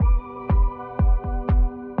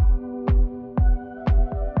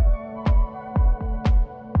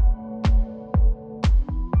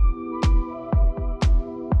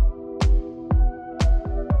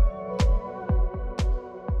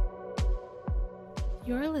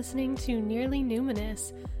You're listening to Nearly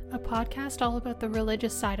Numinous, a podcast all about the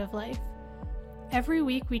religious side of life. Every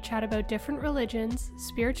week we chat about different religions,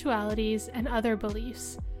 spiritualities, and other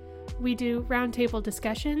beliefs. We do roundtable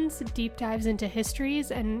discussions, deep dives into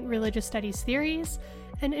histories and religious studies theories,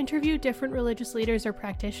 and interview different religious leaders or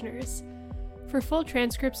practitioners. For full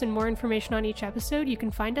transcripts and more information on each episode, you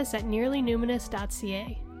can find us at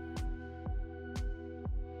nearlynuminous.ca.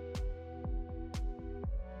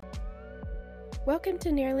 Welcome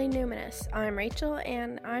to Nearly Numinous. I'm Rachel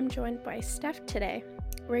and I'm joined by Steph today.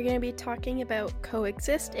 We're going to be talking about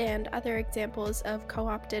coexist and other examples of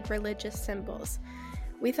co-opted religious symbols.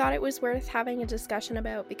 We thought it was worth having a discussion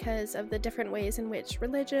about because of the different ways in which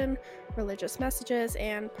religion, religious messages,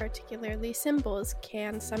 and particularly symbols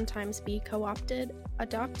can sometimes be co-opted,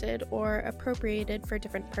 adopted, or appropriated for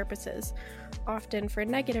different purposes, often for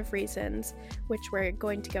negative reasons, which we're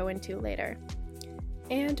going to go into later.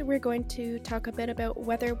 And we're going to talk a bit about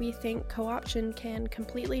whether we think co-option can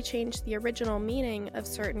completely change the original meaning of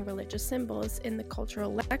certain religious symbols in the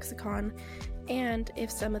cultural lexicon, and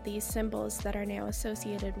if some of these symbols that are now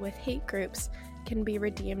associated with hate groups can be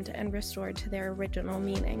redeemed and restored to their original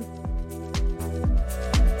meaning.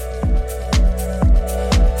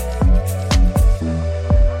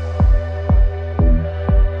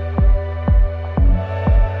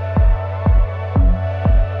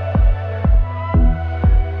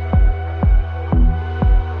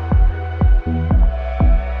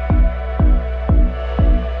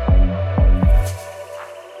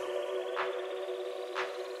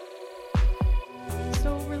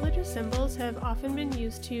 Have often been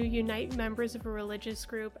used to unite members of a religious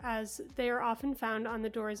group, as they are often found on the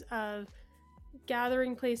doors of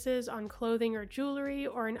gathering places, on clothing or jewelry,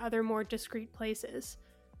 or in other more discreet places.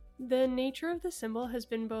 The nature of the symbol has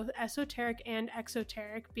been both esoteric and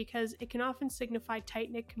exoteric because it can often signify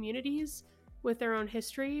tight-knit communities with their own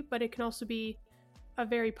history, but it can also be a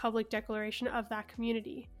very public declaration of that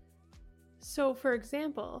community. So, for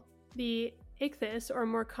example, the ichthys, or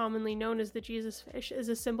more commonly known as the Jesus fish, is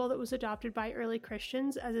a symbol that was adopted by early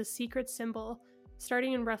Christians as a secret symbol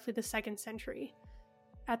starting in roughly the 2nd century.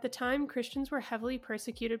 At the time, Christians were heavily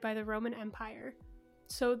persecuted by the Roman Empire,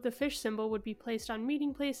 so the fish symbol would be placed on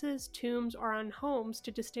meeting places, tombs, or on homes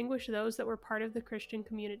to distinguish those that were part of the Christian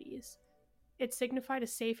communities. It signified a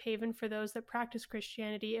safe haven for those that practiced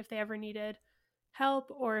Christianity if they ever needed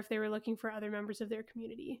help or if they were looking for other members of their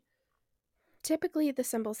community. Typically, the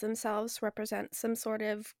symbols themselves represent some sort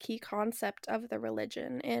of key concept of the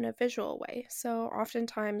religion in a visual way, so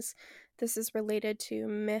oftentimes this is related to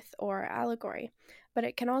myth or allegory, but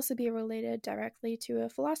it can also be related directly to a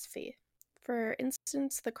philosophy. For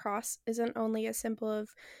instance, the cross isn't only a symbol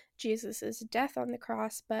of Jesus' death on the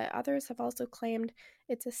cross, but others have also claimed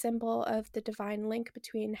it's a symbol of the divine link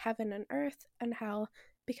between heaven and earth and hell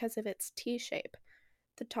because of its T-shape.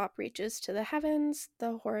 The top reaches to the heavens,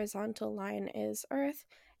 the horizontal line is earth,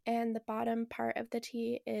 and the bottom part of the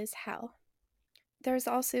T is hell. There's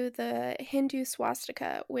also the Hindu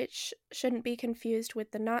swastika, which shouldn't be confused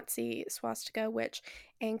with the Nazi swastika, which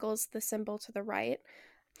angles the symbol to the right.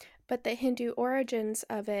 But the Hindu origins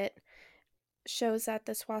of it shows that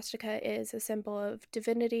the swastika is a symbol of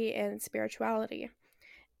divinity and spirituality.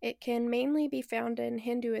 It can mainly be found in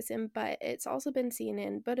Hinduism, but it's also been seen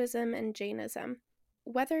in Buddhism and Jainism.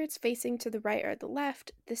 Whether it's facing to the right or the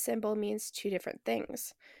left, the symbol means two different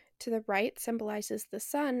things. To the right symbolizes the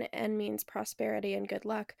sun and means prosperity and good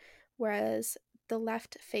luck, whereas the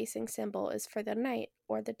left-facing symbol is for the night,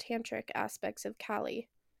 or the tantric aspects of Kali.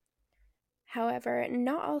 However,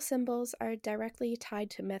 not all symbols are directly tied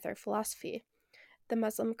to myth or philosophy. The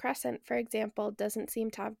Muslim crescent, for example, doesn't seem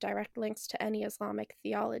to have direct links to any Islamic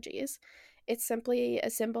theologies. It's simply a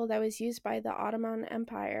symbol that was used by the Ottoman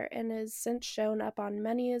Empire and has since shown up on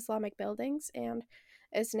many Islamic buildings and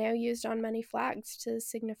is now used on many flags to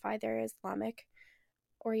signify their Islamic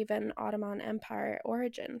or even Ottoman Empire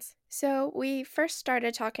origins. So we first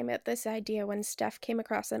started talking about this idea when Steph came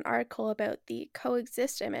across an article about the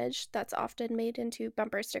coexist image that's often made into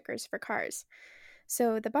bumper stickers for cars.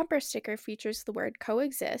 So the bumper sticker features the word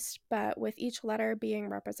coexist, but with each letter being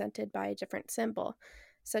represented by a different symbol,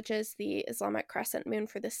 such as the Islamic crescent moon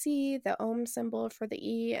for the C, the Om symbol for the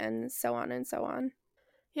E, and so on and so on.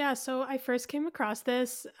 Yeah, so I first came across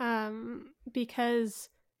this because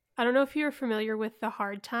I don't know if you're familiar with the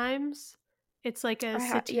Hard Times. It's like a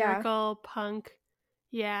satirical punk,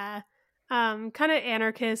 kind of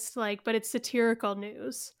anarchist, but it's satirical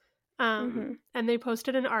news. And they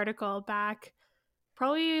posted an article back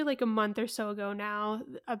probably like a month or so ago now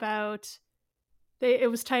about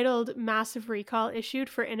it was titled "Massive Recall Issued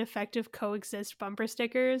for Ineffective Coexist Bumper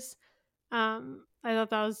Stickers." I thought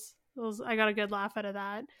that was I got a good laugh out of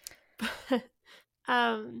that.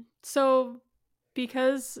 So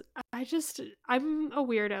because I'm a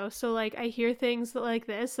weirdo, so like I hear things like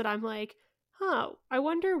this that I'm like, huh, I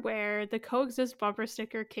wonder where the Coexist bumper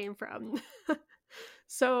sticker came from.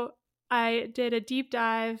 So I did a deep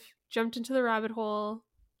dive, jumped into the rabbit hole,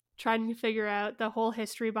 trying to figure out the whole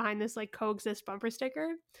history behind this like Coexist bumper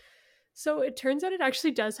sticker. So it turns out it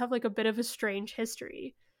actually does have like a bit of a strange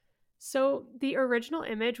history. So the original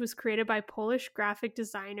image was created by Polish graphic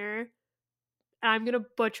designer, and I'm going to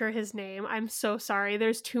butcher his name. I'm so sorry.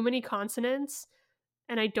 There's too many consonants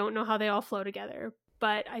and I don't know how they all flow together.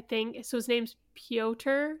 But I think so his name's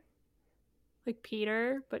Piotr, like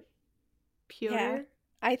Peter, but Piotr. Yeah,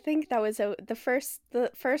 I think that was the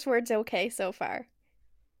first word's okay so far.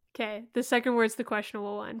 Okay, the second word's the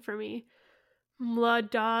questionable one for me.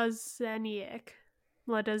 Mladazeniak.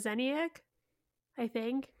 Mladazeniak, I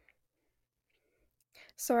think.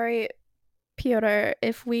 Sorry, Piotr,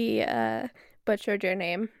 if we butchered your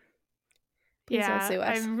name. Please don't sue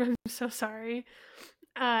us. I'm so sorry.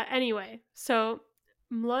 Anyway, so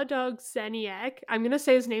Mladazeniak, I'm going to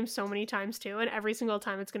say his name so many times too, and every single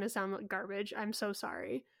time it's going to sound like garbage. I'm so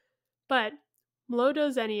sorry. But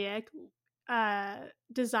Mladazeniak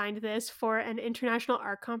designed this for an international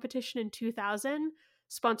art competition in 2000,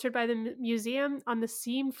 sponsored by the museum, on the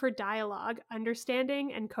theme for dialogue,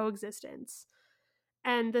 understanding, and coexistence.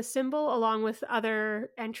 And the symbol, along with other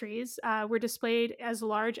entries, were displayed as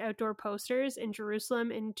large outdoor posters in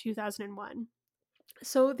Jerusalem in 2001.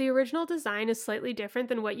 So the original design is slightly different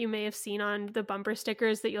than what you may have seen on the bumper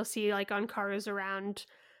stickers that you'll see like on cars around.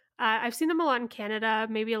 I've seen them a lot in Canada,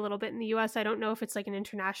 maybe a little bit in the US. I don't know if it's like an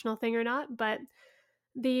international thing or not, but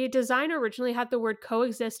the design originally had the word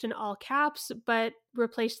coexist in all caps, but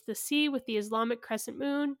replaced the C with the Islamic crescent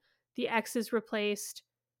moon. The X is replaced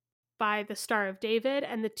by the Star of David,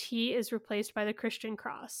 and the T is replaced by the Christian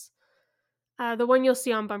cross. The one you'll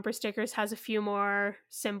see on bumper stickers has a few more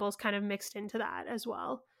symbols kind of mixed into that as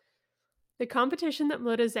well. The competition that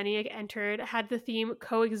Mladazeniak entered had the theme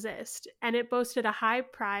Coexist, and it boasted a high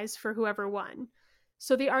prize for whoever won.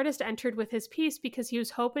 So the artist entered with his piece because he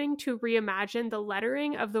was hoping to reimagine the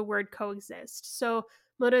lettering of the word coexist. So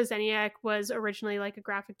Mladazeniak was originally like a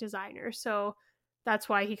graphic designer, so that's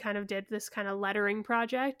why he kind of did this kind of lettering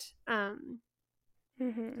project,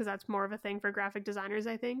 because that's more of a thing for graphic designers,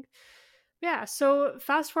 I think. Yeah, so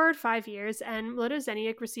fast forward 5 years, and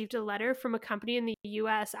Mladazeniak received a letter from a company in the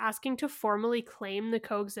US asking to formally claim the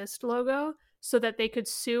Coexist logo so that they could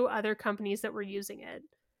sue other companies that were using it.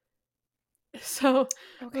 So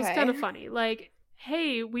It was kind of funny. Like,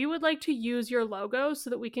 hey, we would like to use your logo so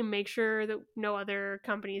that we can make sure that no other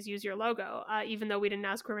companies use your logo, even though we didn't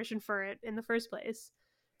ask permission for it in the first place.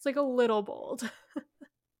 It's like a little bold.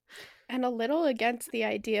 And a little against the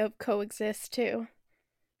idea of coexist, too.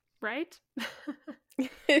 Right?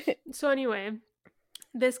 So anyway,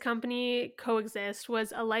 this company, Coexist,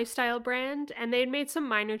 was a lifestyle brand, and they'd made some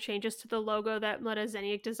minor changes to the logo that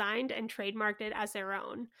Mladazeniak designed and trademarked it as their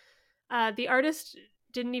own. The artist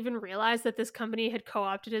didn't even realize that this company had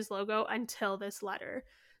co-opted his logo until this letter.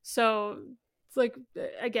 So it's like,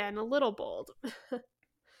 again, a little bold.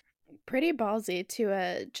 Pretty ballsy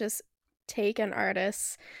to just take an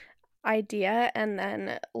artist's idea and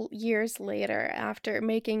then years later, after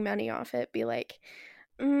making money off it, be like,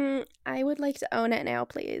 I would like to own it now,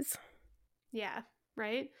 please. Yeah,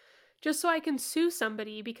 right? Just so I can sue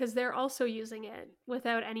somebody because they're also using it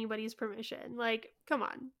without anybody's permission. Like, come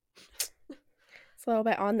on. It's a little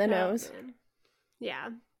bit on the nose. Man. Yeah.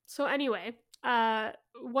 So anyway,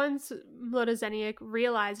 once Mladazeniak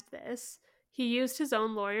realized this, he used his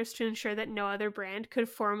own lawyers to ensure that no other brand could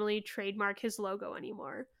formally trademark his logo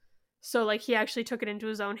anymore. So, like, he actually took it into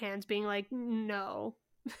his own hands, being like, no.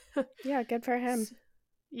 Yeah, good for him.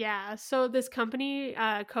 Yeah, so this company,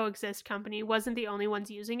 Coexist company, wasn't the only ones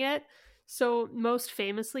using it. So most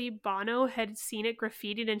famously, Bono had seen it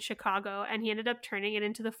graffitied in Chicago, and he ended up turning it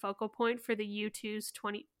into the focal point for the U2's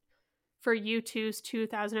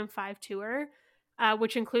 2005 tour,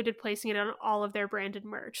 which included placing it on all of their branded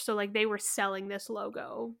merch. So like they were selling this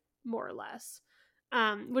logo more or less,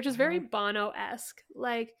 which is very Bono-esque.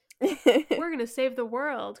 Like, we're gonna save the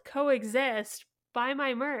world, coexist, buy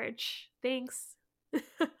my merch, thanks.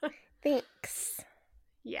 Thanks.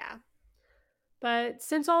 Yeah. But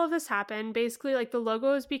since all of this happened, basically, like, the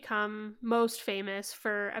logo has become most famous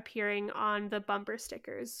for appearing on the bumper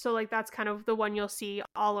stickers. So, like, that's kind of the one you'll see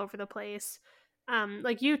all over the place.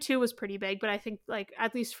 Like, U2 was pretty big, but I think, like,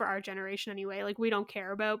 at least for our generation anyway, like, we don't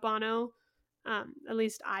care about Bono. At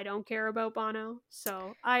least I don't care about Bono,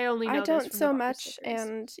 so I only I know this don't from the so bumper much,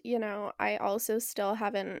 stickers. and I also still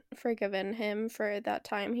haven't forgiven him for that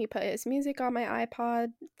time he put his music on my iPod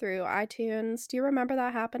through iTunes. Do you remember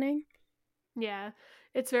that happening? Yeah,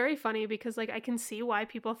 it's very funny because like I can see why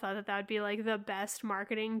people thought that that would be like the best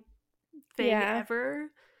marketing thing Yeah,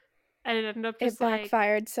 ever, and it ended up it just like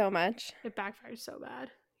backfired so much. it backfired so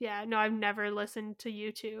bad. Yeah, no, I've never listened to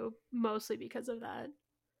YouTube mostly because of that.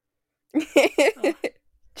 Oh,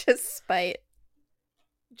 Just spite.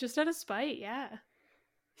 just out of spite, yeah.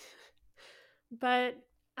 But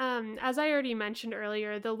as I already mentioned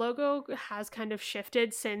earlier, the logo has kind of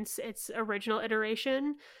shifted since its original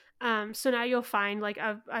iteration. So now you'll find like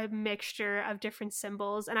a mixture of different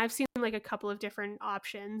symbols, and I've seen like a couple of different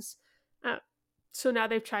options. Uh, so now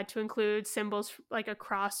they've tried to include symbols like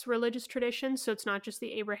across religious traditions, so it's not just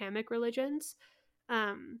the Abrahamic religions.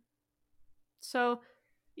 Um, so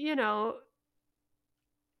you know,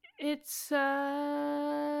 it's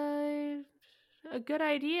a good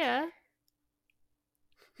idea.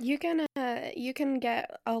 You can get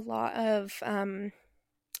a lot of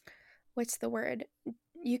what's the word?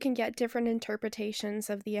 You can get different interpretations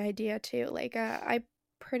of the idea too. Like I'm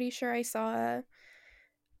pretty sure I saw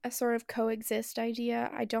a sort of coexist idea.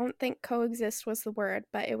 I don't think coexist was the word,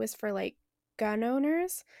 but it was for like gun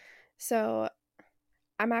owners. So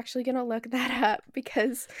I'm actually gonna look that up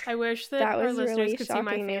because I wish that that our was listeners really could see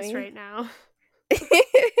my shocking to face me. right now.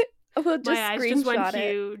 We'll My just eyes just went screenshot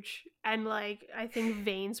it. huge and like I think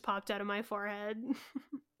veins popped out of my forehead.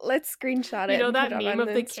 Let's screenshot You it know and put that it meme on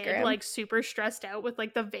of the kid Instagram. like super stressed out with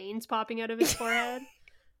like the veins popping out of his forehead?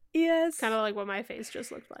 It's kind Yes. of like what my face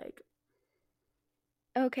just looked like.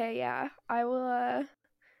 Okay, yeah. I will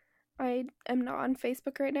I am not on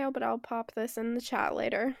Facebook right now, but I'll pop this in the chat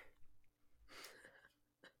later.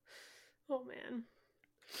 Oh man.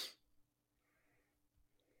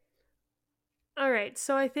 All right,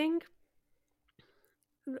 so I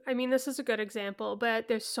mean this is a good example, but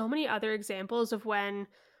there's so many other examples of when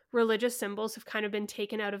religious symbols have kind of been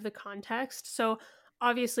taken out of the context. So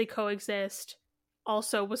obviously coexist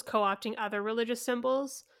also was co-opting other religious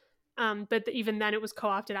symbols, but even then it was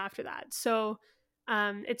co-opted after that. So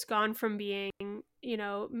it's gone from being,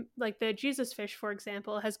 like the Jesus fish, for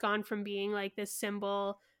example, has gone from being like this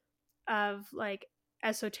symbol of like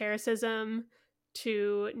esotericism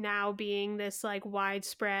to now being this like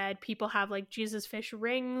widespread. People have like Jesus fish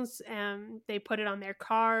rings and they put it on their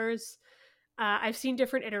cars. I've seen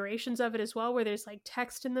different iterations of it as well, where there's like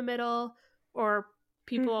text in the middle, or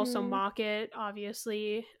people also Mhm. mock it.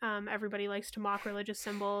 Obviously, everybody likes to mock religious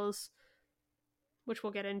symbols, which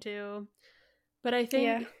we'll get into. But I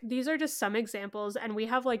Yeah. think these are just some examples, and we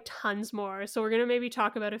have like tons more. So we're gonna maybe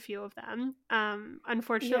talk about a few of them.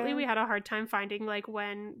 Unfortunately, Yeah. we had a hard time finding like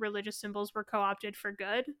when religious symbols were co-opted for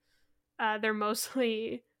good. They're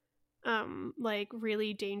mostly like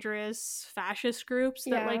really dangerous fascist groups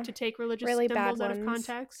that like Yeah. to take religious Really bad symbols out of ones.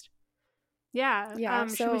 context. Yeah. Yeah,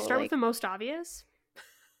 Should we so start with like the most obvious?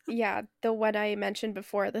 yeah, the one I mentioned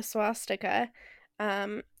before, the swastika.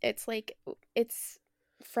 It's like it's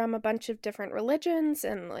from a bunch of different religions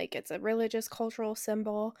and like it's a religious cultural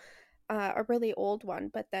symbol, a really old one,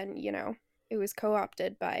 but then, it was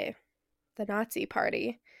co-opted by the Nazi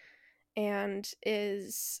party and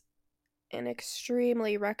is an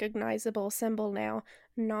extremely recognizable symbol now,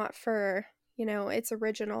 not for, its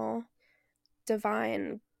original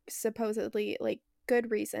divine, supposedly like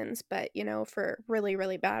good reasons, but, for really,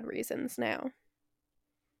 really bad reasons now.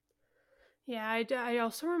 Yeah, I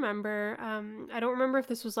also remember. I don't remember if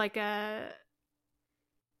this was like a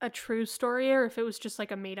true story or if it was just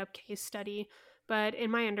like a made up case study. But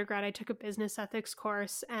in my undergrad, I took a business ethics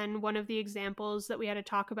course, and one of the examples that we had to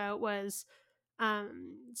talk about was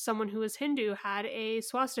someone who was Hindu had a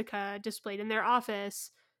swastika displayed in their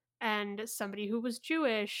office, and somebody who was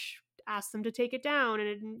Jewish asked them to take it down.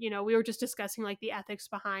 And, we were just discussing like the ethics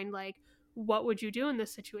behind like, what would you do in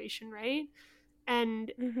this situation, right?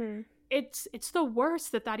 And Mm-hmm. it's the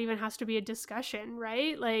worst that even has to be a discussion,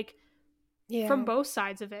 right? Like from Yeah. both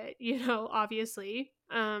sides of it, obviously.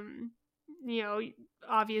 You know,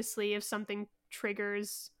 obviously if something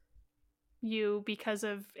triggers you because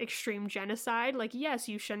of extreme genocide, like yes,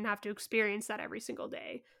 you shouldn't have to experience that every single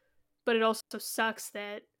day. But it also sucks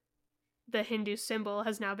that the Hindu symbol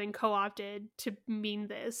has now been co-opted to mean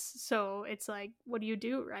this. So it's like, what do you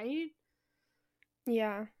do, right?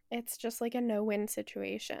 Yeah. It's just like a no-win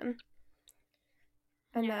situation.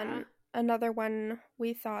 And Yeah. then another one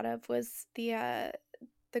we thought of was the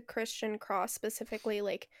Christian cross, specifically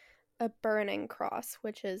like a burning cross,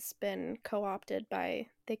 which has been co-opted by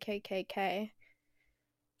the KKK.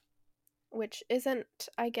 which isn't,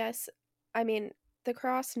 I guess, I mean, the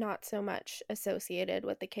cross not so much associated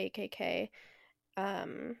with the KKK,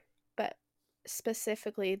 but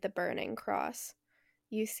specifically the burning cross.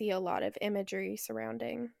 You see a lot of imagery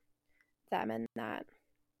surrounding them and that.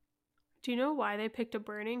 Do you know why they picked a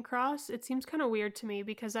burning cross? It seems kind of weird to me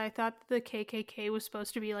because I thought the KKK was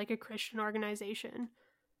supposed to be like a Christian organization.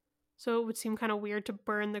 So it would seem kind of weird to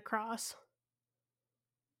burn the cross.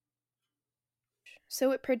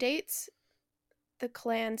 So it predates the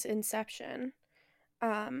Klan's inception,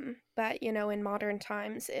 but in modern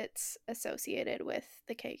times it's associated with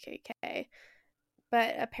the KKK.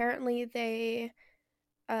 But apparently they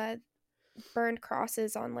burned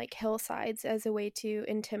crosses on like hillsides as a way to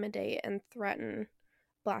intimidate and threaten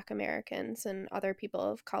Black Americans and other people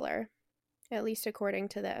of color, at least according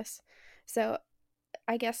to this. So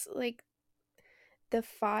I guess like the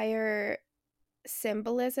fire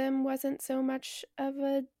symbolism wasn't so much of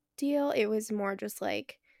a deal. It was more just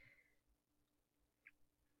like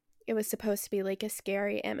it was supposed to be like a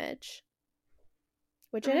scary image,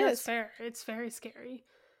 which it That's is. fair. It's very scary.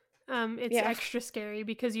 It's Yeah. extra scary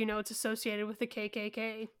because it's associated with the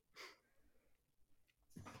KKK.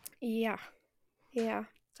 Yeah.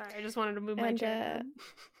 Sorry, I just wanted to move my chair.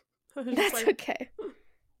 That's okay.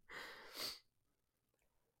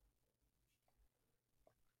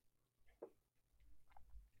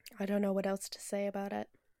 I don't know what else to say about it.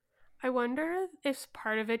 I wonder if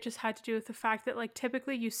part of it just had to do with the fact that like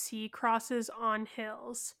typically you see crosses on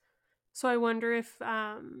hills. So I wonder if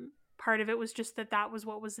part of it was just that was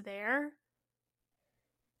what was there.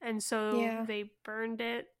 And so they burned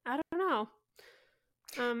it. I don't know.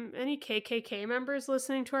 Any KKK members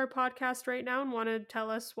listening to our podcast right now and want to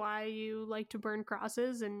tell us why you like to burn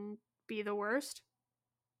crosses and be the worst?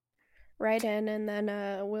 Write in and then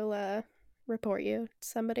we'll report you to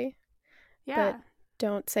somebody. Yeah. But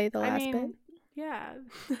don't say the last bit. Yeah.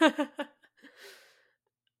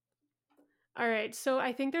 All right, so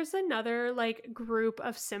I think there's another like group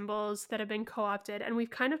of symbols that have been co-opted, and we've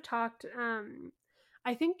kind of talked.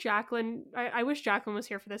 I think Jacqueline. I wish Jacqueline was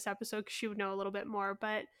here for this episode because she would know a little bit more.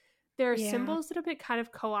 But there are symbols that have been kind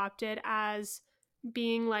of co-opted as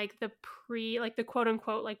being like the quote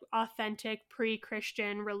unquote like authentic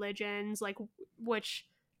pre-Christian religions, like which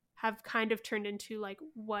have kind of turned into like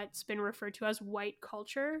what's been referred to as white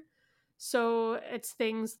culture. So it's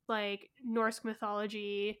things like Norse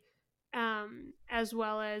mythology, as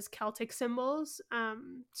well as Celtic symbols.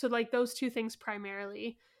 So like those two things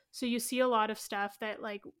primarily. So you see a lot of stuff that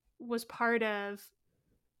like was part of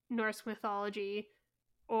Norse mythology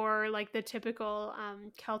or like the typical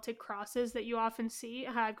Celtic crosses that you often see.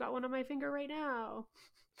 I've got one on my finger right now.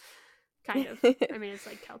 Kind of. I mean, it's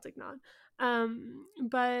like Celtic knot.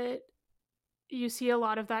 But you see a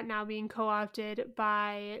lot of that now being co-opted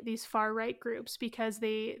by these far right groups because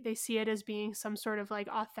they see it as being some sort of like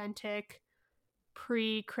authentic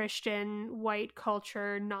pre-Christian white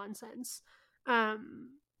culture nonsense.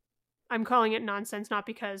 I'm calling it nonsense not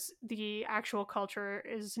because the actual culture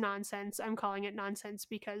is nonsense. I'm calling it nonsense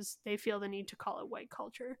because they feel the need to call it white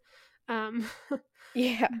culture.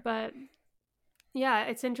 Yeah. But yeah,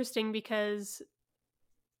 it's interesting because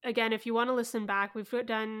again, if you want to listen back, we've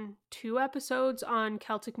done 2 episodes on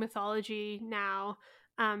Celtic mythology now,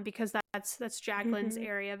 because that's Jacqueline's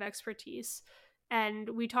area of expertise. And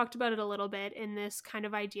we talked about it a little bit in this kind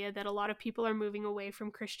of idea that a lot of people are moving away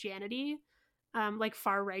from Christianity. Like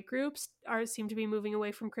far right groups seem to be moving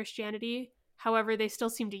away from Christianity. However, they still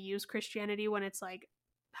seem to use Christianity when it's like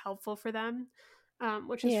helpful for them,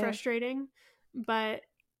 which is frustrating. But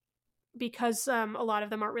because a lot of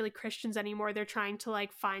them aren't really Christians anymore, they're trying to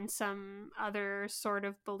like find some other sort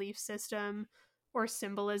of belief system or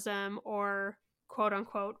symbolism or quote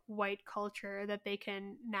unquote white culture that they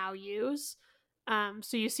can now use.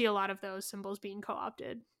 So you see a lot of those symbols being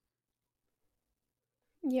co-opted.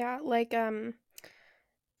 Yeah, like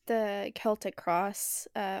the Celtic cross,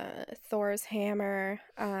 Thor's hammer,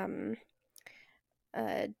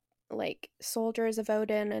 like soldiers of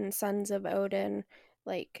Odin and sons of Odin,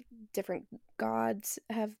 like different gods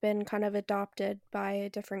have been kind of adopted by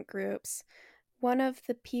different groups. One of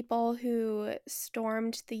the people who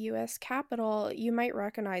stormed the US Capitol, you might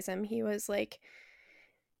recognize him. He was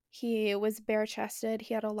bare chested,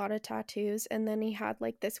 he had a lot of tattoos, and then he had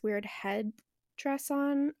like this weird head dress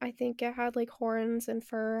on. I think it had like horns and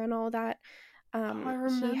fur and all that. I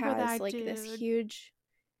remember he has that like dude. this huge,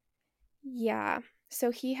 yeah. So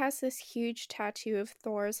he has this huge tattoo of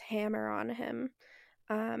Thor's hammer on him,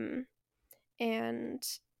 and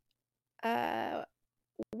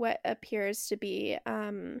what appears to be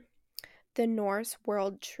the Norse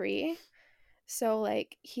world tree. So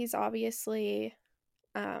like he's obviously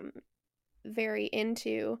very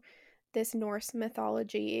into this Norse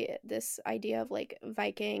mythology, this idea of like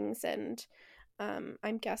Vikings and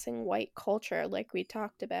I'm guessing white culture like we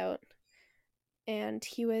talked about. And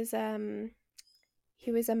he was a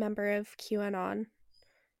member of QAnon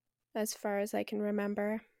as far as I can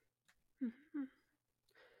remember. Mhm.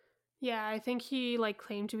 Yeah, I think he like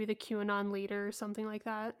claimed to be the QAnon leader or something like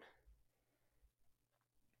that.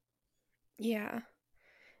 Yeah.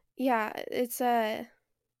 Yeah, it's a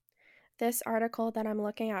this article that I'm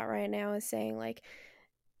looking at right now is saying like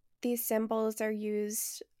these symbols are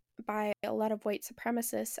used by a lot of white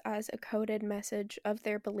supremacists as a coded message of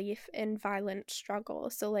their belief in violent struggle.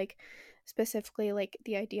 So like specifically like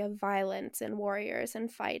the idea of violence and warriors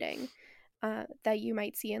and fighting that you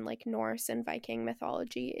might see in like Norse and Viking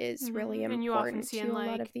mythology is really And you often important see to in a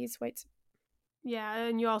lot of like, these white. yeah,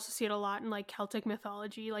 and you also see it a lot in like Celtic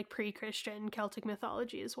mythology, like pre-Christian Celtic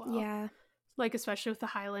mythology as well. Yeah, Like especially with the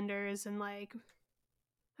Highlanders and like,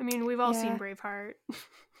 I mean, we've all seen yeah. Braveheart.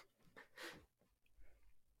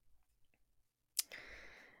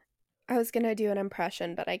 I was gonna do an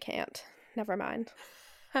impression, but I can't. Never mind.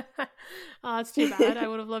 Oh, it's too bad. I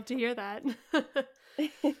would have loved to hear that.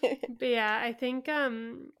 But yeah, I think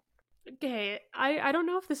okay, I don't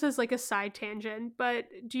know if this is like a side tangent, but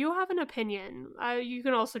do you have an opinion? You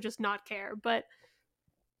can also just not care, but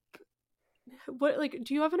what like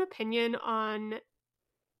do you have an opinion on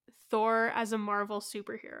Thor as a Marvel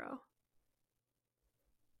superhero?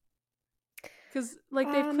 Cuz like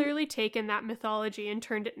they've um, clearly taken that mythology and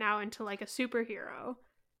turned it now into like a superhero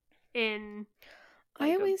in I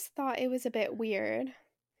like a always thought it was a bit weird.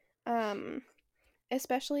 Um,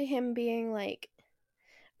 Especially him being like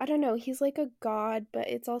I don't know, he's like a god, but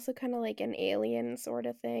it's also kind of like an alien sort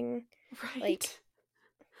of thing. Like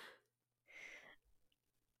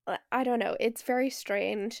right. I don't know, it's very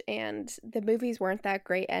strange and the movies weren't that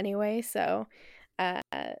great anyway, so uh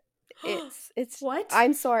it's What?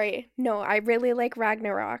 I'm sorry. No, I really like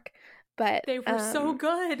Ragnarok, but They were so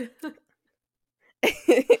good.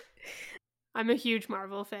 I'm a huge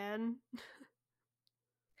Marvel fan.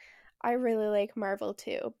 I really like Marvel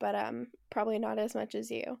too, but probably not as much as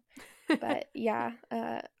you. But yeah,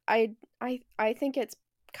 I think it's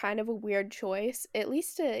kind of a weird choice, at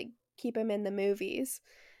least to keep him in the movies,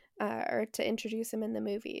 or to introduce him in the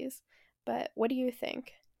movies. But what do you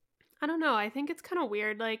think? I don't know. I think it's kind of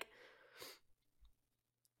weird. Like,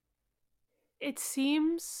 it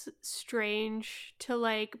seems strange to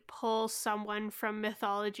like pull someone from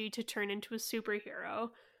mythology to turn into a superhero.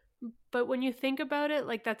 But when you think about it,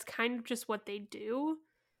 like that's kind of just what they do.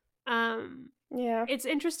 Um Yeah, it's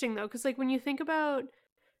interesting though cuz like when you think about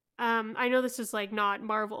I know this is like not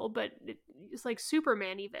Marvel, but it's like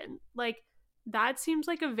Superman even. Like that seems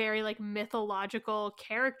like a very like mythological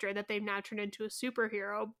character that they've now turned into a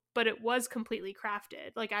superhero, but it was completely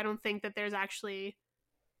crafted. Like I don't think that there's actually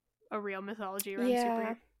a real mythology around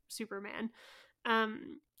yeah, Superman.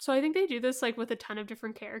 So I think they do this like with a ton of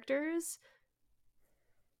different characters.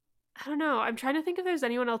 I don't know. I'm trying to think if there's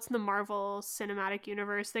anyone else in the Marvel Cinematic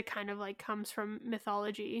Universe that kind of like comes from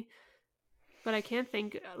mythology, but I can't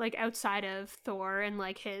think like outside of Thor and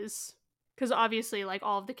like his because obviously like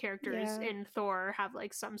all of the characters yeah, in Thor have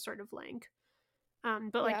like some sort of link.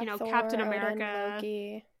 But like yeah. you know Thor, Captain Odin, America.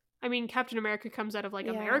 Loki. I mean Captain America comes out of like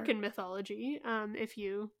Yeah, American mythology. If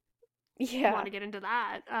you want yeah, to get into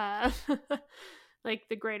that, like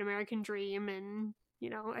the Great American Dream and you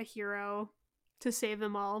know a hero to save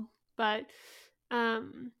them all. But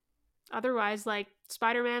um, otherwise, like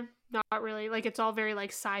Spider-Man, not really. Like it's all very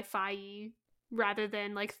like sci-fi rather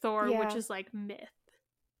than like Thor, which yeah. is like myth.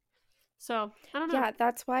 So I don't know. Yeah,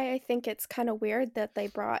 that's why I think it's kind of weird that they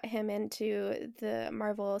brought him into the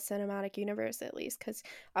Marvel Cinematic Universe at least cuz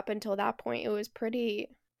up until that point it was pretty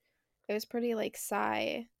like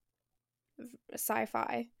sci-fi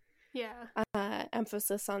Yeah,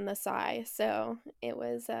 emphasis on the sci. So, it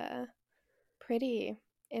was pretty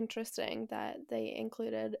interesting that they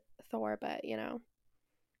included Thor, but you know,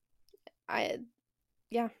 I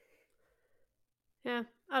yeah. yeah.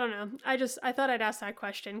 I don't know. I thought I'd ask that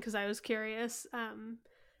question because I was curious.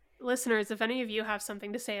 Listeners, if any of you have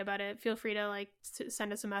something to say about it, feel free to like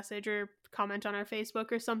send us a message or comment on our Facebook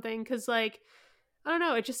or something. Because like I don't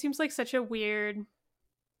know, it just seems like such a weird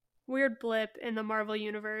blip in the Marvel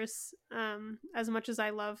universe. As much as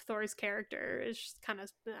I love Thor's character, it's just kind of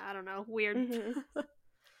I don't know weird. Mhm.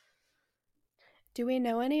 Do we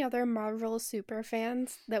know any other Marvel super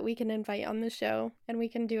fans that we can invite on the show and we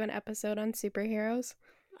can do an episode on superheroes?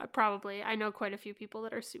 Probably, I know quite a few people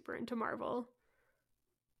that are super into Marvel.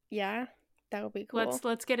 Yeah. That would be cool.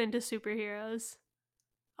 Let's get into superheroes.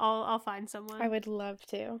 I'll find someone. I would love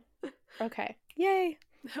to. Okay. Yay.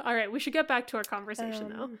 All right, we should get back to our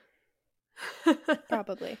conversation though.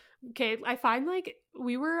 Probably. Okay, I find like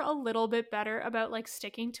we were a little bit better about like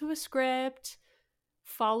sticking to a script,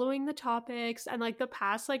 following the topics, and like the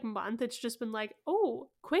past like month it's just been like, oh,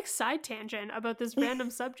 quick side tangent about this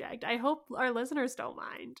random subject. I hope our listeners don't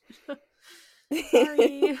mind.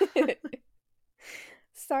 Sorry.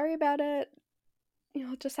 Sorry about it.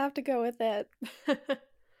 You'll just have to go with it.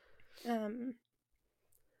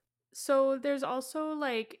 So there's also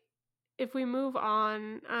like, if we move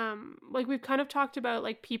on, like we've kind of talked about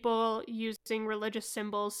like people using religious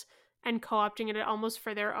symbols and co-opting it almost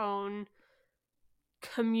for their own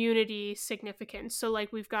community significance. So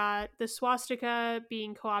like we've got the swastika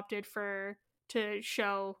being co-opted to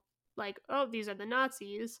show like, oh, these are the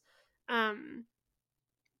Nazis.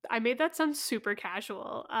 I made that sound super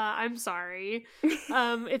casual. I'm sorry.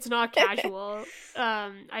 It's not casual.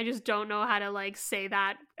 I just don't know how to like say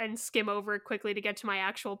that and skim over it quickly to get to my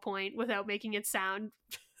actual point without making it sound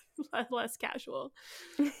less casual.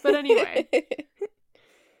 But anyway,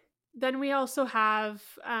 then we also have,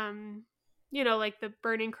 like the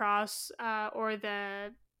Burning Cross or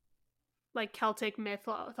the like Celtic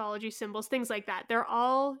mythology symbols, things like that. They're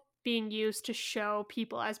all being used to show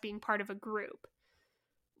people as being part of a group.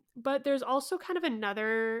 But there's also kind of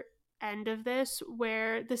another end of this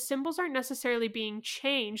where the symbols aren't necessarily being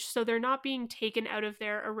changed, so they're not being taken out of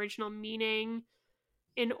their original meaning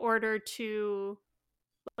in order to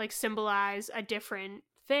like symbolize a different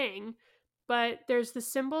thing. But there's the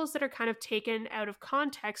symbols that are kind of taken out of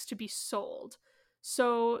context to be sold.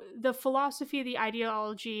 So the philosophy, the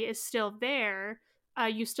ideology is still there.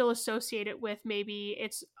 You still associate it with maybe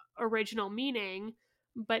its original meaning,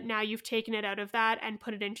 but now you've taken it out of that and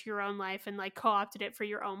put it into your own life and like co-opted it for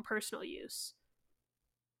your own personal use.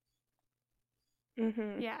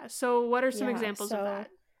 Mm-hmm. Yeah. So what are some examples of that?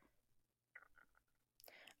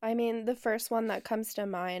 I mean, the first one that comes to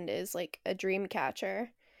mind is like a dream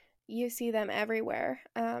catcher. You see them everywhere.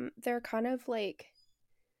 They're kind of like,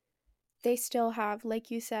 they still have,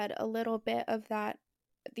 like you said, a little bit of that,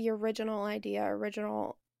 the original idea,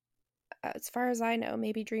 as far as I know,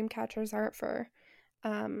 maybe dream catchers aren't for,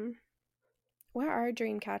 what are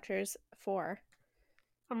dream catchers for?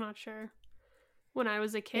 I'm not sure. When I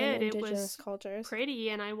was a kid, it was cultures. Pretty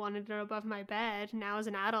and I wanted it above my bed. Now as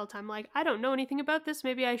an adult, I'm like, I don't know anything about this.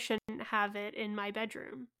 Maybe I shouldn't have it in my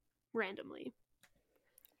bedroom randomly.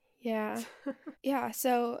 Yeah. Yeah,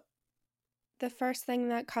 so the first thing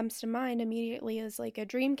that comes to mind immediately is like a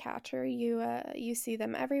dream catcher. You see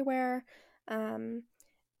them everywhere.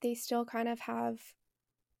 They still kind of have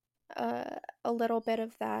a little bit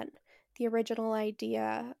of that, the original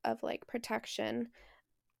idea of like protection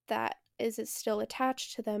that is still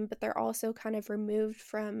attached to them, but they're also kind of removed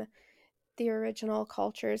from the original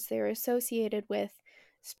cultures they're associated with,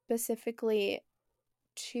 specifically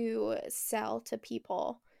to sell to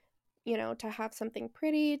people, to have something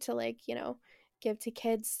pretty to like, give to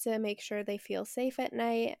kids to make sure they feel safe at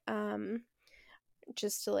night,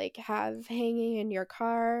 just to like have hanging in your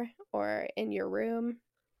car or in your room.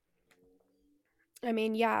 I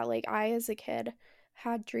mean, yeah, like I as a kid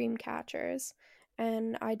had dream catchers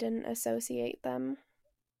and I didn't associate them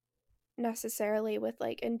necessarily with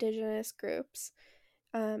like indigenous groups.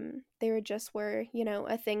 They were just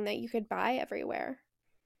a thing that you could buy everywhere.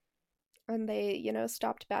 And they,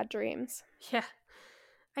 stopped bad dreams. Yeah.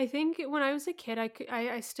 I think when I was a kid,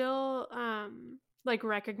 I still like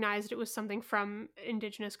recognized it was something from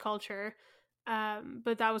indigenous culture.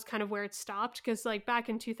 But that was kind of where it stopped, because like back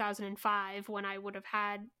in 2005 when I would have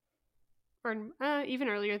had, or even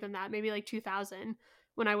earlier than that, maybe like 2000,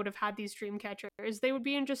 when I would have had these dream catchers, they would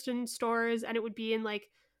be in stores, and it would be in like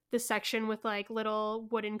the section with like little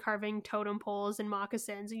wooden carving totem poles and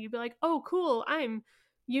moccasins, and you'd be like, oh cool, I'm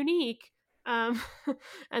unique. And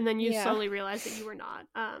then you slowly realize that you were not.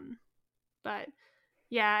 But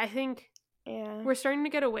yeah, I think we're starting to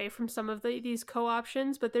get away from some of these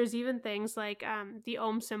co-options, but there's even things like the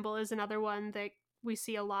Ohm symbol is another one that we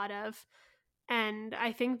see a lot of. And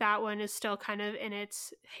I think that one is still kind of in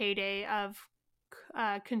its heyday of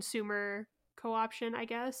consumer co-option, I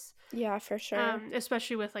guess. Yeah, for sure.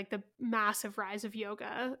 Especially with like the massive rise of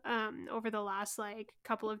yoga over the last like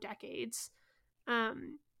couple of decades.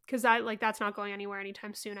 Because that's not going anywhere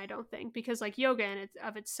anytime soon, I don't think. Because like yoga in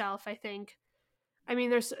of itself, I think, I mean,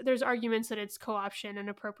 there's arguments that it's co-option and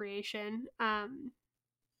appropriation.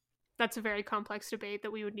 That's a very complex debate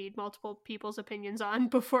that we would need multiple people's opinions on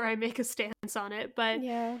before I make a stance on it. But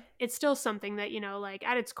it's still something that, like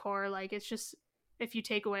at its core, like it's if you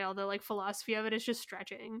take away all the like philosophy of it, it's just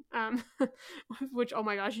stretching. Which, oh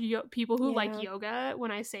my gosh, people who like yoga,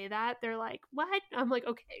 when I say that, they're like, what? I'm like,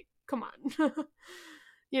 okay, come on.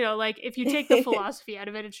 Like if you take the philosophy out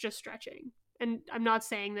of it, it's just stretching. And I'm not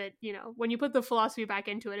saying that, when you put the philosophy back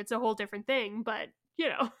into it, it's a whole different thing, but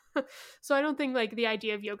so I don't think like the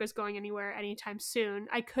idea of yoga is going anywhere anytime soon.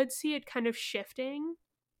 I could see it kind of shifting,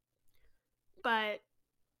 but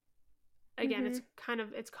again,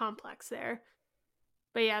 it's complex there.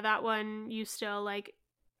 But yeah, that one, you still like,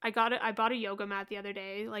 I bought a yoga mat the other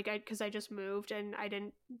day, like because I just moved and I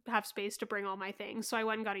didn't have space to bring all my things, so I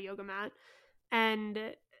went and got a yoga mat, and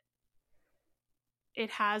it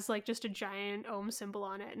has like just a giant Om symbol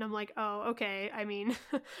on it, and I'm like, oh, okay. I mean,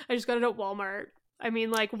 I just got it at Walmart. I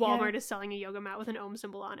mean, like Walmart is selling a yoga mat with an Om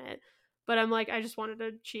symbol on it, but I'm like, I just wanted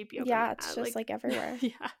a cheap yoga mat. Yeah, it's just like everywhere.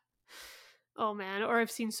 Yeah. Oh man, or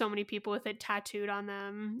I've seen so many people with it tattooed on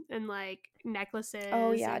them and like necklaces.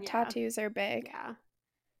 Oh yeah, tattoos are big. Yeah.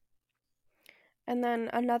 And then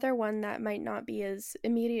another one that might not be as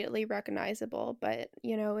immediately recognizable, but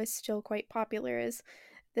is still quite popular, is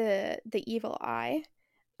the evil eye.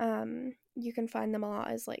 You can find them a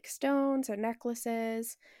lot as like stones or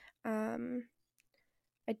necklaces.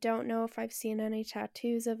 I don't know if I've seen any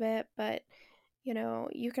tattoos of it, but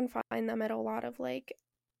you can find them at a lot of like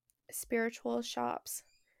spiritual shops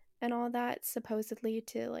and all that, supposedly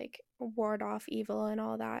to like ward off evil and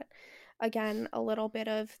all that. Again, a little bit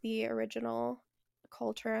of the original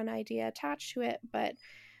culture and idea attached to it, but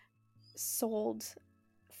sold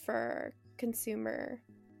for consumer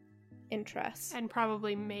interest. And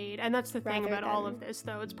probably made, and that's the thing about all of this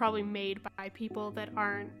though, it's probably made by people that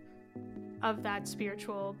aren't of that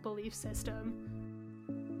spiritual belief system.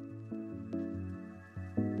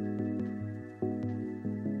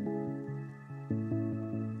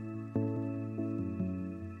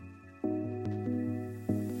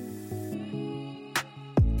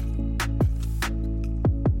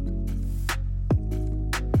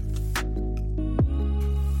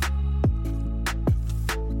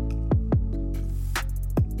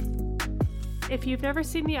 If you've never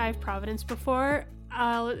seen The Eye of Providence before,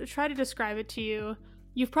 I'll try to describe it to you.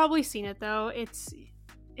 You've probably seen it though.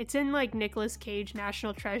 It's in like Nicolas Cage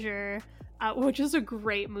National Treasure, which is a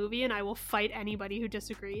great movie, and I will fight anybody who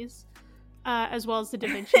disagrees, as well as The Da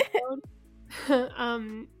Vinci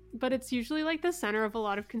Code. But it's usually like the center of a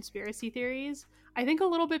lot of conspiracy theories. I think a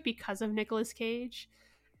little bit because of Nicolas Cage.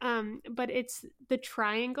 But it's the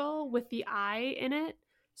triangle with the eye in it.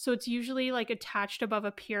 So it's usually like attached above a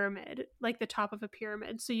pyramid, like the top of a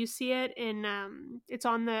pyramid. So you see it in, it's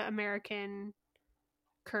on the American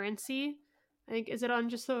currency. I think, is it on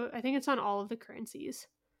just the, I think it's on all of the currencies.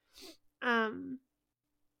 Yeah,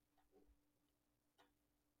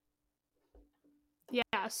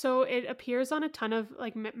 so it appears on a ton of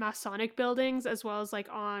like Masonic buildings, as well as like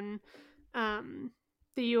on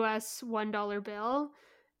the US $1 bill.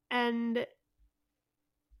 And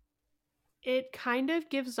it kind of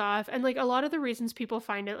gives off, and like a lot of the reasons people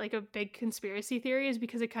find it like a big conspiracy theory is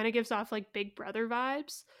because it kind of gives off like Big Brother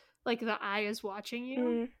vibes, like the eye is watching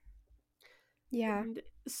you. Yeah. And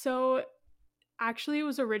so actually it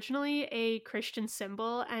was originally a Christian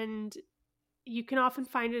symbol, and you can often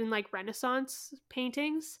find it in like Renaissance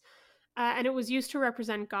paintings, and it was used to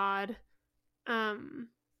represent God.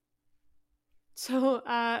 So,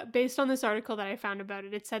 based on this article that I found about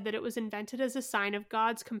it, it said that it was invented as a sign of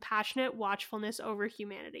God's compassionate watchfulness over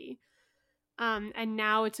humanity. And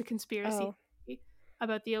now it's a conspiracy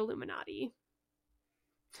about the Illuminati.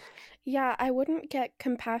 Yeah, I wouldn't get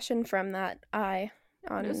compassion from that eye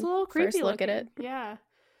on it's a little creepy first look looking. at it. Yeah.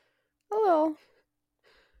 A little.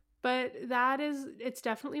 But it's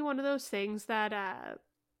definitely one of those things that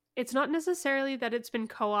it's not necessarily that it's been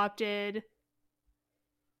co-opted,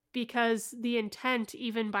 because the intent,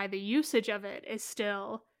 even by the usage of it, is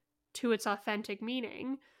still to its authentic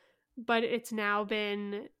meaning, but it's now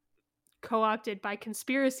been co-opted by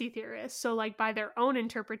conspiracy theorists. So like by their own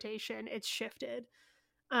interpretation, it's shifted.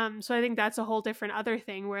 So I think that's a whole different other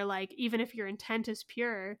thing where like, even if your intent is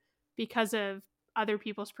pure, because of other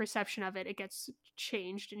people's perception of it, it gets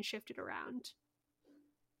changed and shifted around.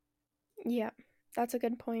 Yeah, that's a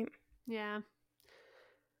good point. Yeah.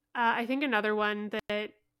 I think another one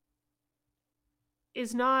that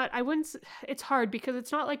is not, it's hard because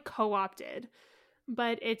it's not like co-opted,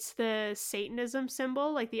 but it's the Satanism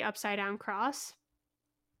symbol, like the upside down cross.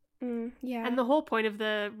 Yeah. And the whole point of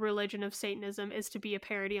the religion of Satanism is to be a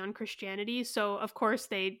parody on Christianity. So of course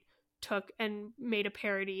they took and made a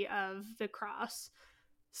parody of the cross.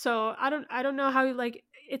 So I don't know how like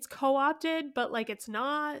it's co-opted, but like it's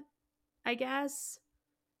not, I guess.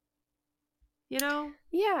 you know?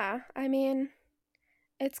 Yeah, I mean,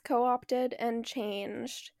 it's co-opted and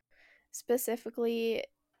changed specifically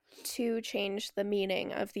to change the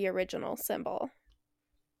meaning of the original symbol.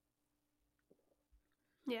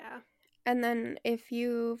 Yeah. And then if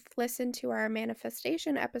you've listened to our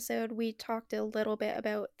manifestation episode, we talked a little bit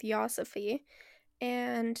about theosophy.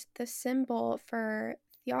 And the symbol for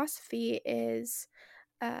theosophy is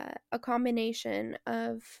a combination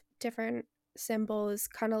of different symbols,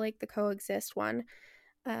 kind of like the coexist one.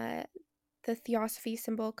 Uh, the theosophy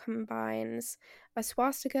symbol combines a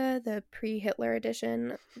swastika, the pre-Hitler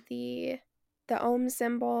edition, the Om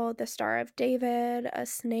symbol, the Star of David, a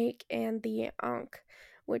snake, and the Ankh,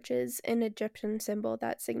 which is an Egyptian symbol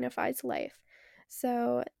that signifies life.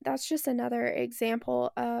 So that's just another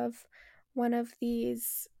example of one of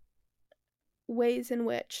these ways in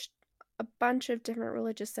which a bunch of different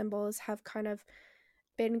religious symbols have kind of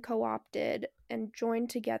been co opted and joined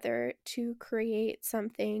together to create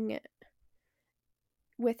something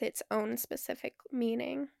with its own specific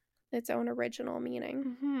meaning, its own original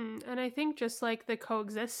meaning. And I think just like the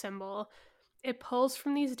coexist symbol, it pulls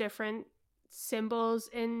from these different symbols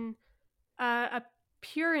in a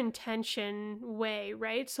pure intention way,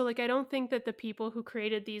 right? So, like, I don't think that the people who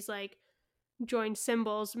created these, like, joined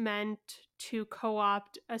symbols meant to co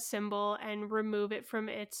opt a symbol and remove it from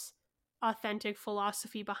its authentic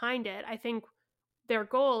philosophy behind it. I think their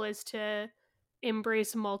goal is to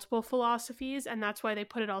embrace multiple philosophies, and that's why they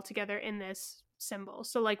put it all together in this symbol.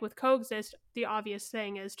 So, like with coexist, the obvious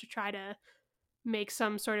thing is to try to make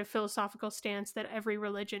some sort of philosophical stance that every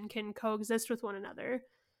religion can coexist with one another.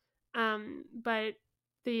 But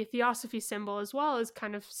the theosophy symbol as well is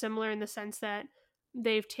kind of similar in the sense that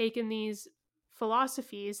they've taken these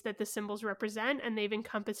philosophies that the symbols represent and they've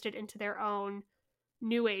encompassed it into their own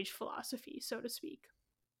new age philosophy, so to speak.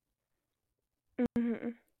 Mm-hmm.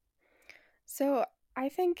 So I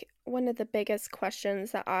think one of the biggest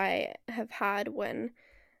questions that I have had when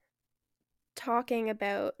talking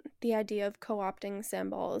about the idea of co opting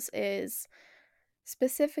symbols is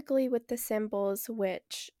specifically with the symbols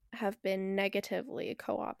which have been negatively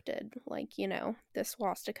co opted, like, the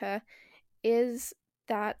swastika. Is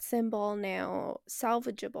that symbol now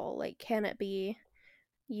salvageable? Like, can it be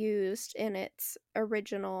used in its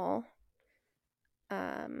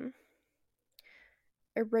um,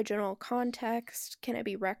 original context? Can it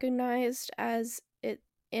be recognized as it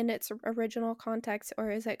in its original context,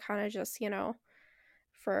 or is it kind of just,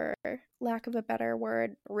 for lack of a better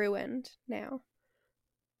word, ruined now?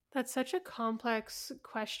 That's such a complex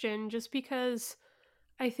question just because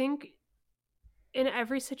I think in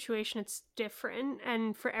every situation it's different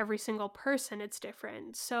and for every single person it's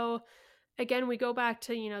different. So again, we go back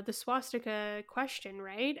to, the swastika question,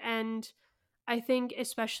 right? And I think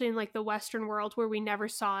especially in like the Western world where we never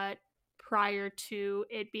saw it prior to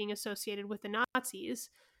it being associated with the Nazis,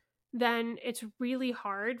 then it's really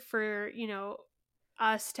hard for,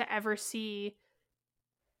 us to ever see,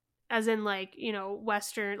 as in like,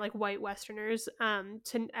 Western, like white Westerners,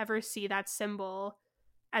 to ever see that symbol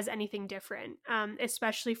as anything different,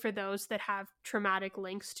 especially for those that have traumatic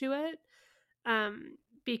links to it, um,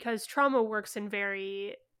 because trauma works in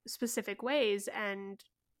very specific ways, and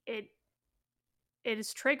it it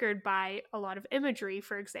is triggered by a lot of imagery,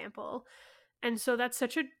 for example. And so that's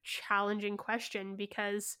such a challenging question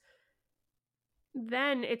because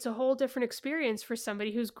then it's a whole different experience for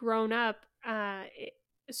somebody who's grown up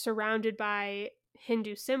surrounded by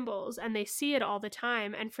Hindu symbols and they see it all the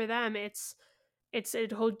time, and for them it's a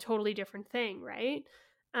whole totally different thing, right?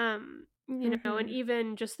 And Mm-hmm.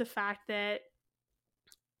 even just the fact that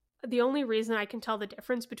the only reason I can tell the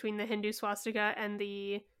difference between the Hindu swastika and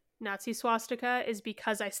the Nazi swastika is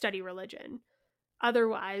because I study religion.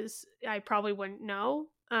 Otherwise, I probably wouldn't know.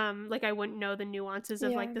 Like I wouldn't know the nuances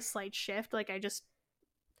of Yeah, like the slight shift. Like I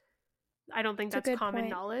don't think it's a that's good common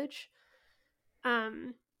point. knowledge.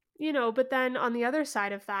 Um, but then on the other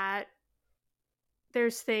side of that,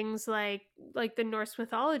 there's things like the Norse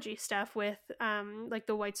mythology stuff with like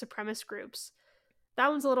the white supremacist groups. That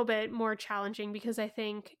one's a little bit more challenging because I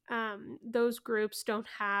think those groups don't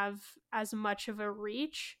have as much of a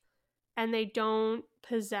reach and they don't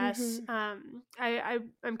possess Mm-hmm.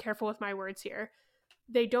 I'm careful with my words here.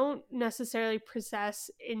 They don't necessarily possess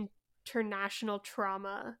international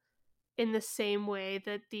trauma in the same way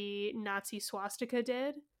that the Nazi swastika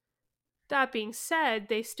did. That being said,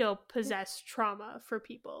 they still possess trauma for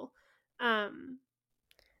people. Um,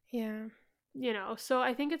 Yeah. so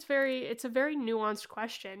I think it's a very nuanced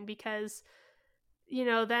question because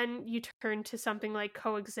then you turn to something like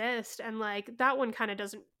coexist and like that one kind of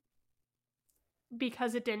doesn't,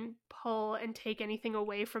 because it didn't pull and take anything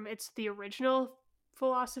away from the original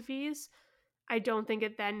philosophies, I don't think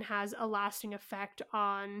it then has a lasting effect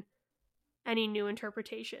on any new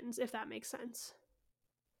interpretations, if that makes sense.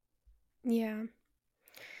 Yeah.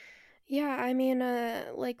 Yeah, I mean,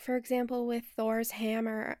 like for example, with Thor's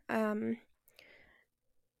hammer,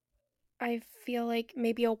 I feel like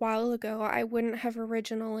maybe a while ago I wouldn't have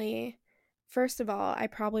originally. First of all, I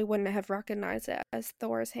probably wouldn't have recognized it as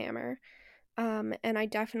Thor's hammer. And I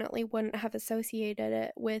definitely wouldn't have associated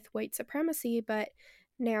it with white supremacy, but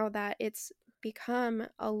now that it's become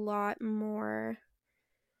a lot more,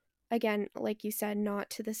 again, like you said, not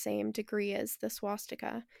to the same degree as the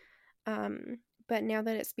swastika, but now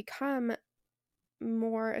that it's become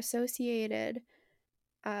more associated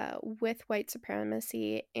with white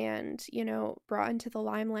supremacy and, brought into the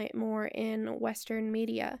limelight more in Western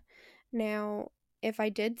media. Now, if I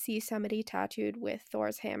did see somebody tattooed with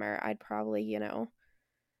Thor's hammer, I'd probably,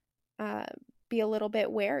 uh, be a little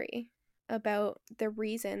bit wary about the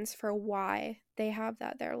reasons for why they have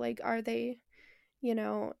that there. Like, are they,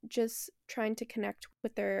 just trying to connect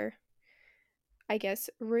with their, I guess,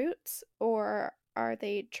 roots, or are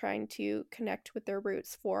they trying to connect with their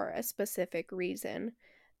roots for a specific reason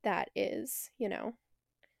that is,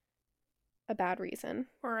 a bad reason?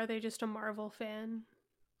 Or are they just a Marvel fan?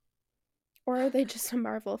 Or are they just a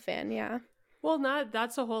Marvel fan? Yeah. Well,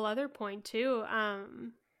 that's a whole other point too.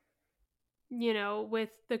 With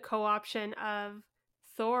the co-option of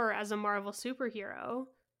Thor as a Marvel superhero,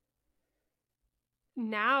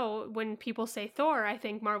 now when people say Thor, I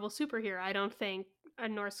think Marvel superhero. I don't think a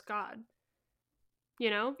Norse god.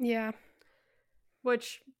 Yeah.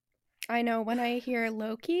 Which I know when I hear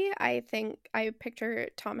Loki, I picture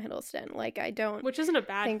Tom Hiddleston. Like I don't which isn't a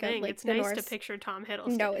bad think thing. of like It's the nice Norse. to picture Tom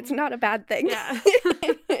Hiddleston. No, it's not a bad thing. Yeah.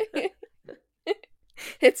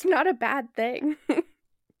 It's not a bad thing.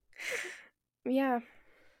 Yeah.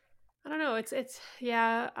 I don't know.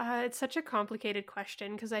 It's such a complicated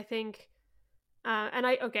question because I think, and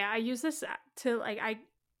I use this to I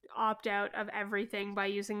opt out of everything by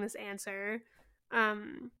using this answer,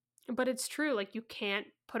 but it's true. Like you can't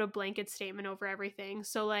put a blanket statement over everything.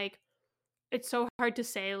 So like, it's so hard to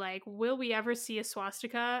say like, will we ever see a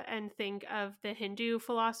swastika and think of the Hindu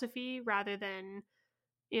philosophy rather than,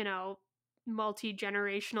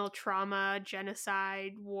 multi-generational trauma,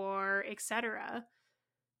 genocide, war, etc.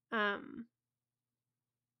 Um,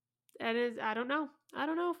 I don't know. I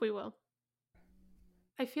don't know if we will.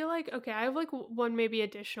 I feel like, okay, I have like one maybe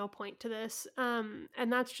additional point to this. And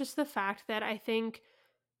that's just the fact that I think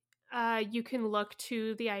you can look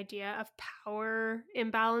to the idea of power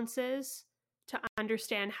imbalances to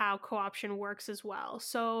understand how co-option works as well.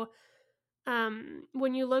 So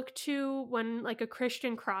when you look to when like a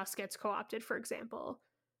Christian cross gets co-opted, for example,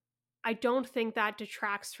 I don't think that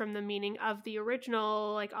detracts from the meaning of the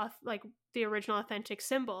original, like the original authentic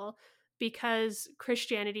symbol, because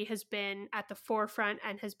Christianity has been at the forefront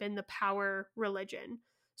and has been the power religion.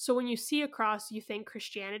 So when you see a cross, you think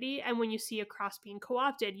Christianity, and when you see a cross being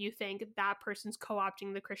co-opted, you think that person's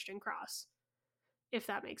co-opting the Christian cross, if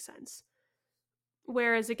that makes sense.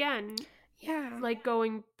 Whereas again, Yeah. like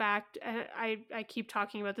going back, I keep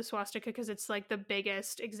talking about the swastika because it's like the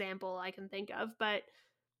biggest example I can think of, but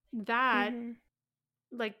that Mm-hmm.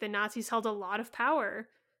 like the Nazis held a lot of power.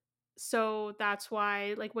 So that's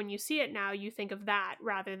why like when you see it now, you think of that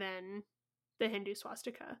rather than the Hindu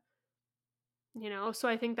swastika. So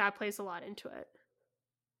I think that plays a lot into it.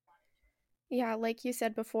 Yeah, like you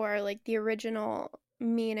said before, like the original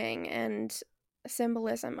meaning and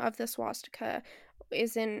symbolism of the swastika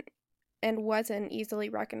isn't and wasn't easily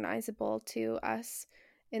recognizable to us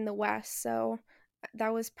in the West. So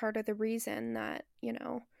that was part of the reason that,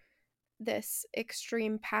 this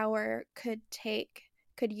extreme power could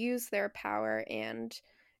use their power and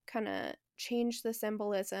kind of change the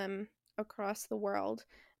symbolism across the world.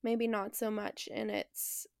 Maybe not so much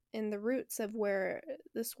in the roots of where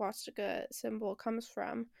the swastika symbol comes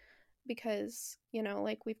from, because,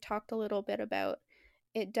 like we've talked a little bit about,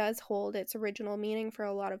 it does hold its original meaning for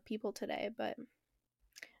a lot of people today. But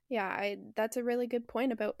yeah, that's a really good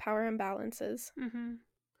point about power imbalances. Mm-hmm.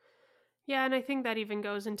 Yeah, and I think that even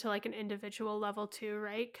goes into like an individual level too,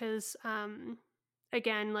 right? Because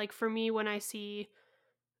again, like for me, when I see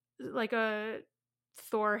like a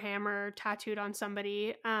Thor hammer tattooed on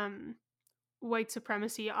somebody, white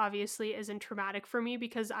supremacy obviously isn't traumatic for me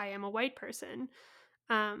because I am a white person.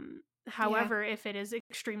 However, if it is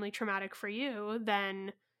extremely traumatic for you,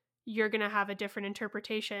 then you're going to have a different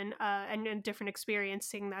interpretation and a different experience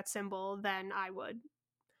seeing that symbol than I would.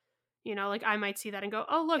 You know, like I might see that and go,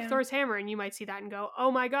 oh, look, Yeah. Thor's hammer. And you might see that and go,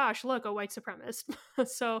 oh my gosh, look, a white supremacist.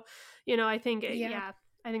 So, you know, I think,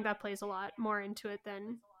 I think that plays a lot more into it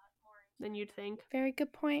than you'd think. Very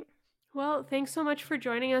good point. Well, thanks so much for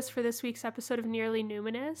joining us for this week's episode of Nearly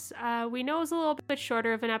Numinous. We know it was a little bit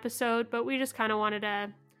shorter of an episode, but we just kind of wanted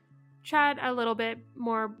to chat a little bit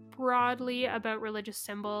more broadly about religious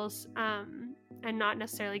symbols, and not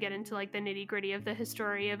necessarily get into like the nitty-gritty of the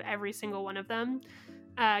history of every single one of them,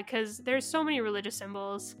 because there's so many religious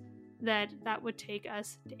symbols that would take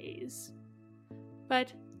us days.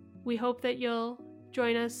 But we hope that you'll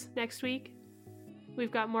join us next week. We've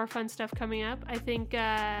got more fun stuff coming up. I think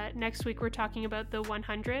next week we're talking about the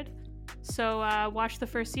 100, so watch the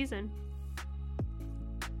first season.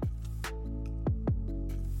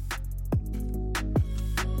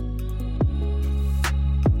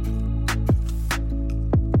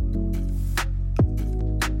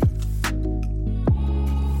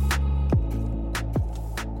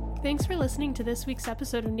 Thanks for listening to this week's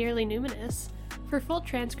episode of Nearly Numinous. For full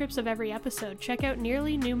transcripts of every episode, check out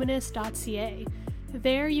nearlynuminous.ca.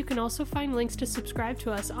 There, you can also find links to subscribe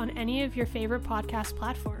to us on any of your favorite podcast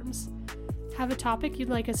platforms. Have a topic you'd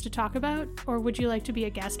like us to talk about, or would you like to be a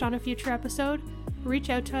guest on a future episode? Reach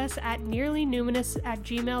out to us at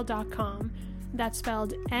nearlynuminous@gmail.com. That's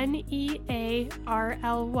spelled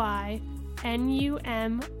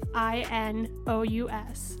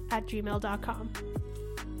NEARLYNUMINOUS @gmail.com.